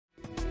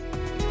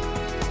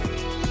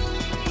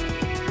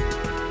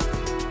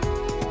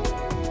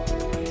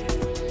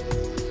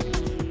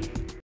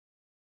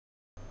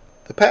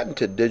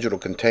patented digital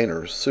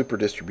containers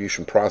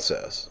SuperDistribution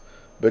process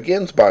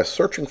begins by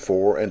searching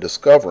for and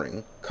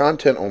discovering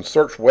content on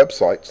search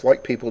websites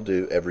like people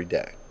do every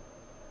day.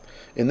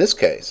 In this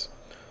case,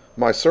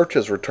 my search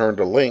has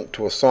returned a link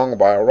to a song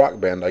by a rock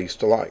band I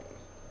used to like.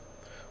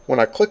 When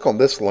I click on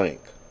this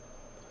link,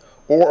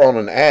 or on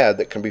an ad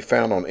that can be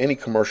found on any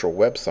commercial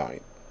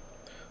website,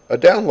 a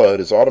download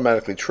is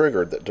automatically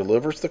triggered that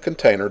delivers the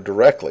container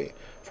directly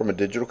from a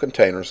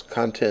DigitalContainers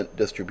content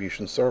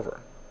distribution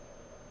server.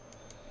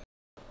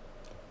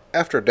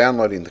 After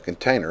downloading the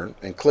container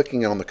and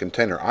clicking on the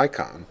container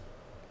icon,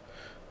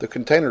 the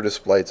container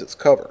displays its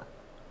cover.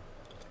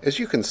 As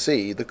you can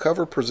see, the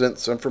cover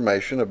presents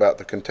information about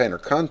the container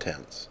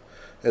contents,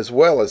 as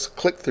well as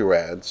click-through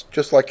ads,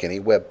 just like any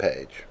web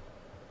page.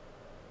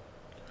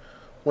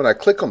 When I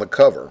click on the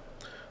cover,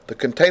 the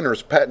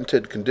container's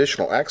patented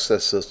conditional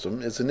access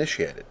system is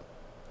initiated.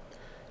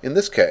 In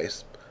this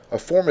case, a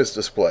form is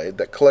displayed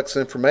that collects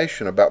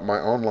information about my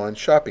online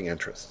shopping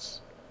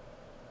interests.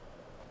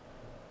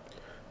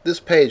 This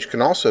page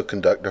can also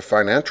conduct a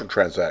financial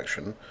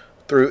transaction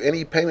through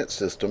any payment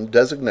system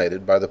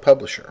designated by the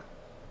publisher.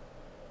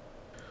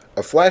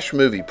 A flash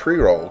movie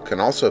pre-roll can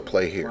also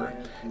play here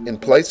in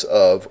place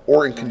of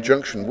or in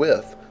conjunction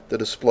with the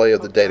display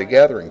of the data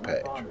gathering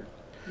page.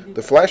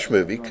 The flash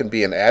movie can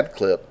be an ad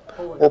clip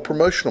or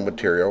promotional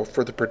material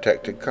for the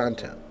protected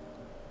content.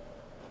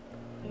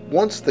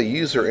 Once the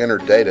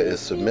user-entered data is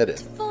submitted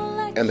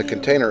and the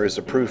container is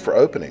approved for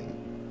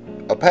opening,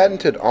 a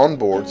patented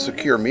onboard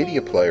secure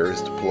media player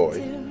is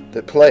deployed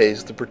that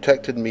plays the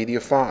protected media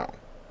file.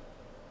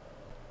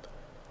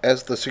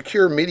 As the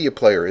secure media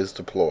player is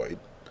deployed,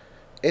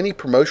 any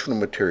promotional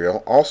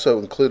material also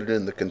included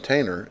in the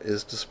container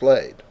is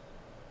displayed.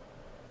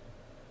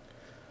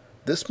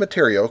 This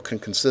material can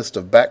consist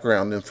of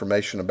background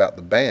information about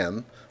the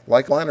band,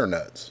 like liner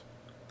notes,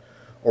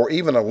 or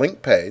even a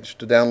link page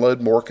to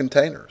download more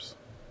containers.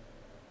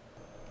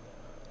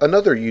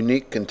 Another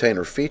unique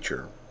container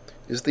feature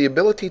is the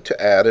ability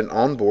to add an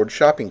onboard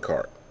shopping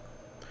cart.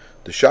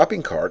 The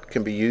shopping cart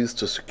can be used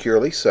to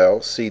securely sell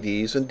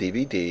CDs and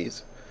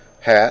DVDs,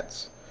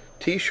 hats,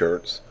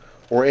 t-shirts,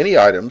 or any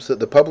items that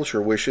the publisher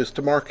wishes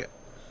to market.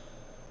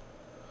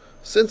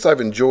 Since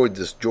I've enjoyed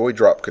this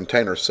JoyDrop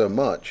container so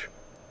much,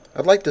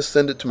 I'd like to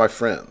send it to my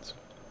friends.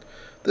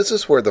 This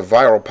is where the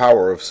viral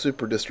power of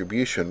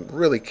SuperDistribution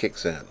really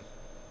kicks in.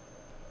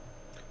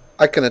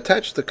 I can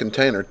attach the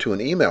container to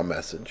an email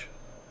message,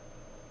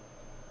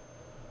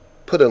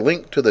 put a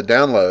link to the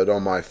download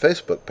on my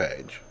Facebook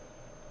page,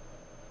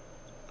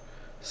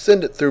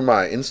 send it through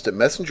my instant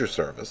messenger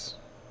service,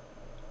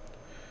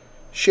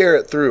 share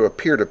it through a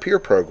peer-to-peer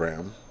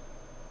program,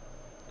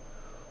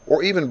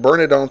 or even burn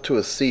it onto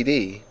a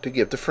CD to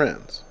give to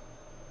friends.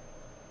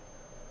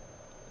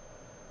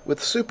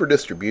 With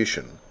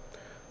SuperDistribution,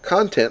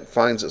 content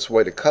finds its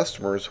way to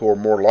customers who are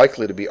more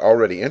likely to be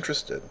already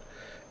interested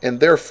and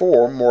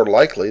therefore more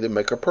likely to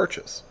make a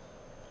purchase.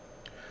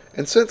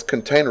 And since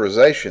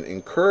containerization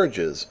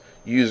encourages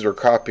user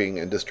copying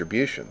and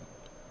distribution,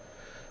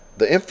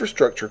 the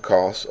infrastructure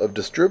costs of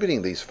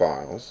distributing these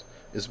files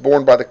is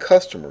borne by the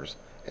customers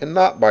and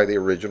not by the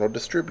original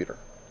distributor.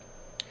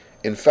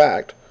 In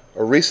fact,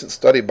 a recent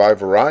study by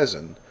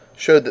Verizon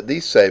showed that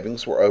these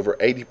savings were over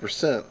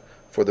 80%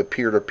 for the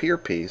peer-to-peer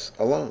piece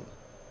alone.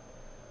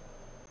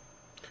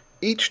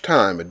 Each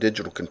time a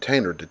digital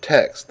container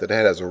detects that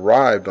it has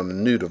arrived on a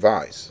new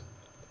device,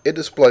 it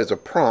displays a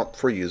prompt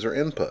for user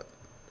input.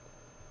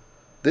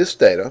 This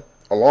data,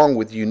 along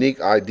with unique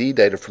ID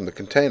data from the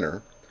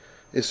container,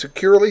 is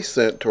securely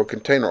sent to a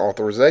container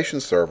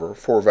authorization server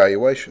for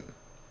evaluation.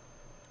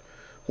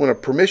 When a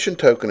permission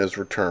token is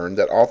returned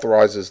that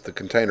authorizes the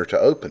container to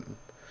open,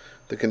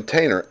 the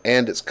container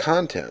and its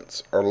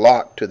contents are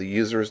locked to the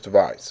user's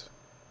device.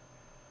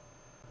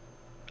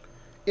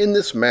 In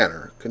this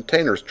manner,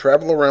 containers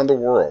travel around the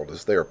world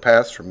as they are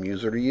passed from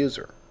user to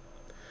user.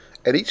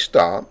 At each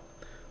stop,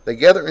 they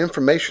gather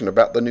information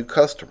about the new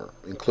customer,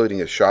 including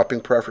his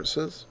shopping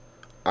preferences,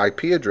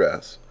 IP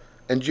address,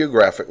 and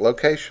geographic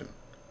location.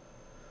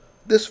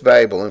 This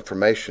valuable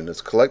information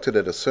is collected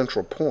at a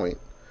central point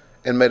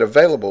and made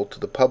available to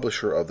the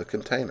publisher of the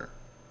container.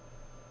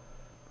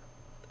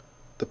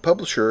 The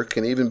publisher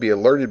can even be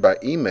alerted by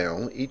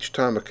email each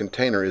time a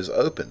container is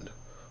opened,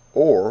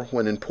 or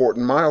when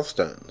important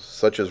milestones,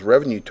 such as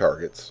revenue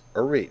targets,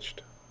 are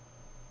reached.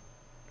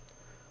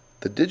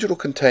 The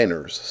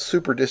DigitalContainers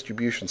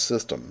SuperDistribution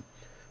system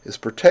is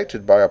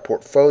protected by a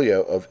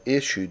portfolio of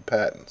issued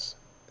patents.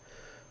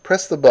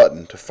 Press the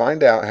button to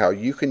find out how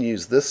you can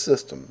use this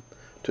system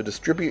to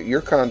distribute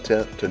your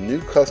content to new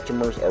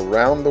customers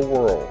around the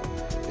world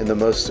in the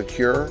most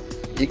secure,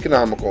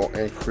 economical,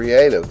 and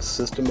creative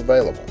system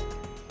available.